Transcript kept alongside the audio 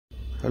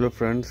Hello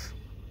friends,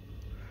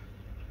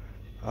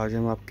 आज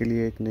हम आपके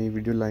लिए एक नई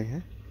वीडियो लाए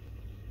हैं।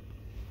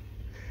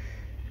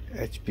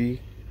 HP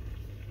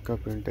का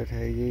प्रिंटर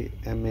है ये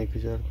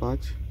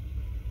M1005।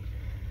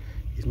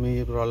 इसमें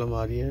ये प्रॉब्लम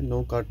आ रही है,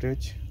 नो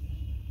कार्ट्रिज।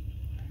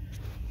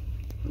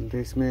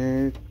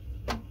 इसमें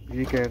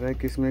ये कह रहा है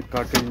कि इसमें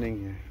कार्ट्रिज नहीं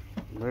है,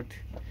 बट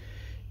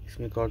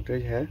इसमें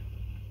कार्ट्रिज है।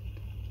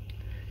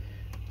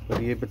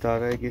 पर ये बता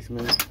रहा है कि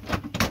इसमें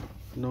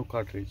नो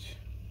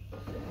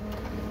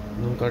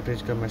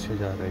कार्ट्रिज का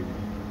मैसेज आ रहा है।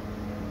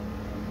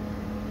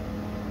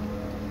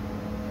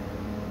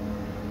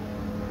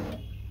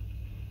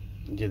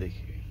 ये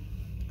देखिए,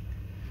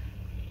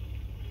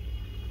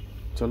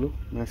 चलो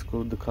मैं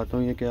इसको दिखाता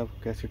हूँ ये कि आप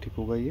कैसे ठीक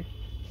होगा। ये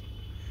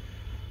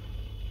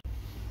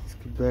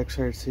इसकी बैक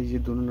साइड से ये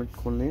दोनों नट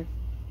खोलने हैं।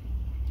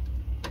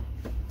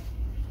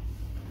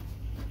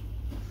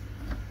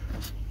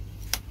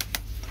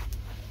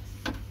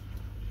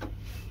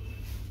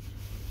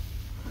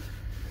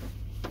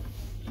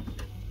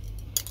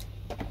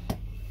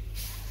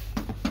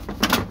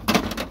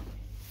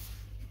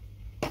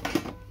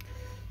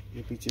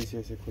 ये पीछे से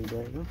ऐसे खुल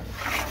जाएगा।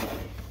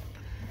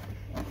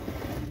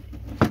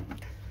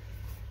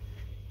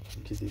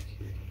 ये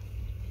देखिए,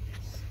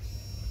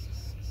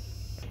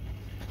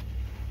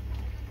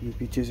 ये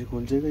पीछे से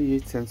खुल जाएगा। ये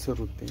सेंसर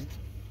होते हैं,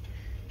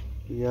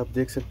 ये आप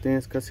देख सकते हैं।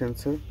 इसका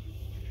सेंसर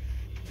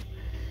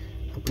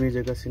अपनी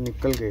जगह से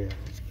निकल गया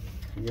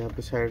है। यहाँ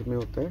पे साइड में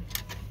होता है,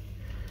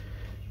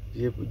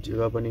 ये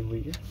जगह बनी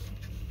हुई है।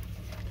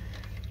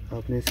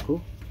 आपने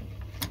इसको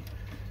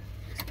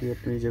इसकी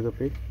अपनी जगह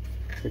पे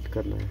फिट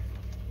करना है।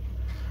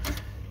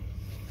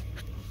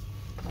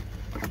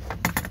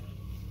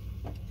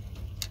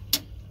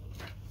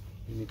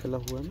 निकला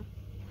हुआ है ना,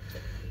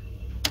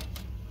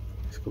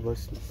 इसको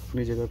बस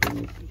अपनी जगह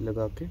पे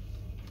लगा के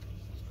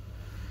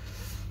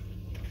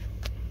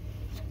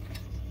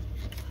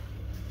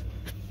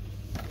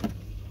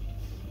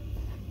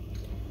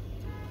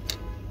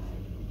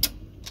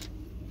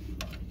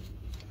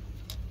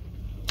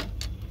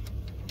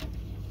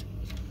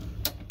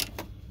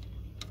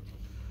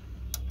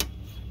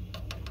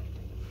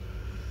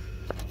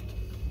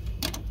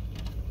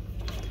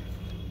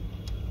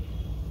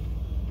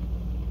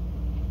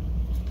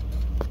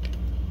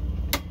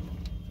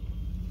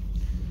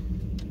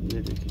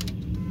ये देखिए,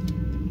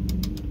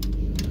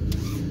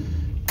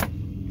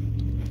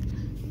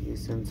 ये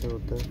सेंसर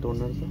होता है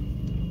टोनर का।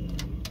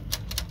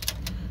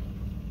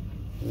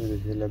 ये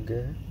देखिए लग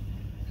गया है,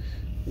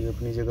 ये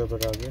अपनी जगह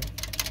पर आ गया।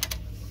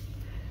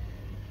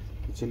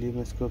 तो चलिए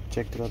मैं इसको अब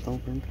चेक कराता हूँ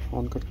फ्रेंड,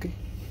 ऑन करके।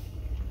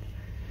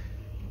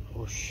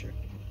 ओह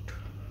शिट,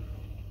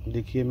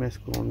 देखिए मैं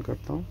इसको ऑन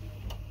करता हूँ।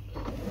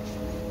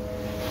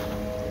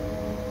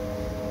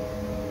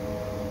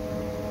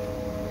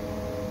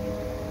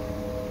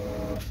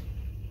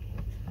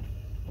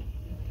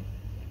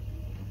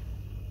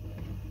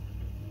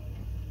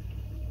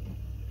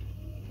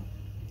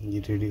 ये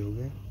रेडी हो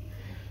गया।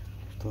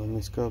 तो हम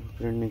इसका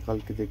प्रिंट निकाल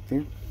के देखते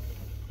हैं।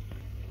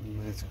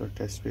 मैं इसका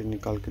टेस्ट पेज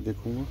निकाल के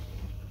देखूंगा।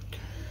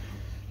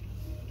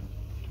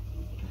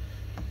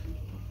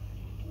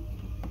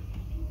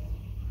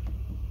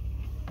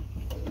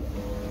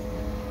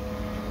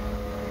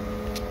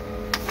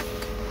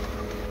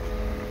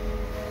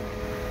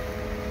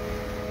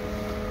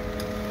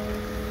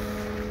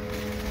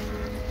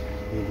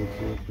 ये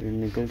देखिए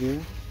प्रिंट निकल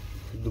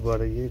गया।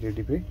 दोबारा ये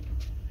रेडी पे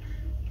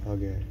आ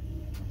गया है।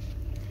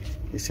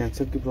 ये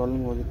सेंसर की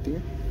प्रॉब्लम हो जाती है।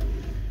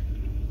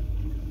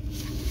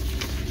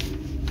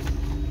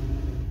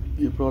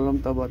 ये प्रॉब्लम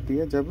तब आती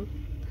है जब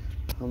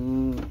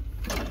हम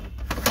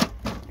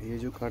ये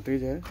जो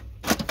कार्ट्रिज है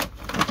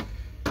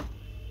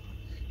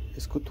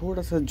इसको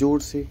थोड़ा सा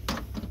जोर से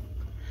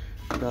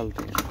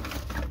डालते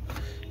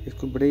हैं।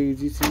 इसको बड़े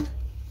इजी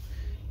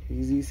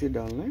से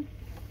डालना है,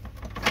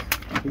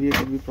 फिर ये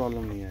कभी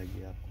प्रॉब्लम नहीं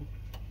आएगी आपको।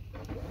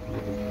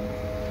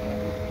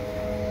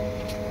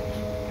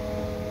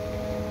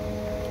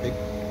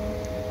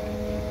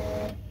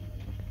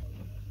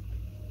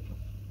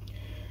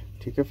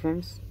 ठीक है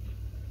friends,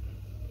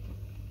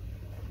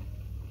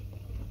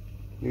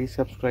 please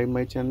subscribe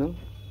my channel,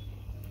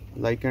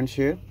 like and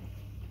share.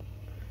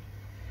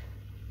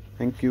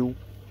 Thank you.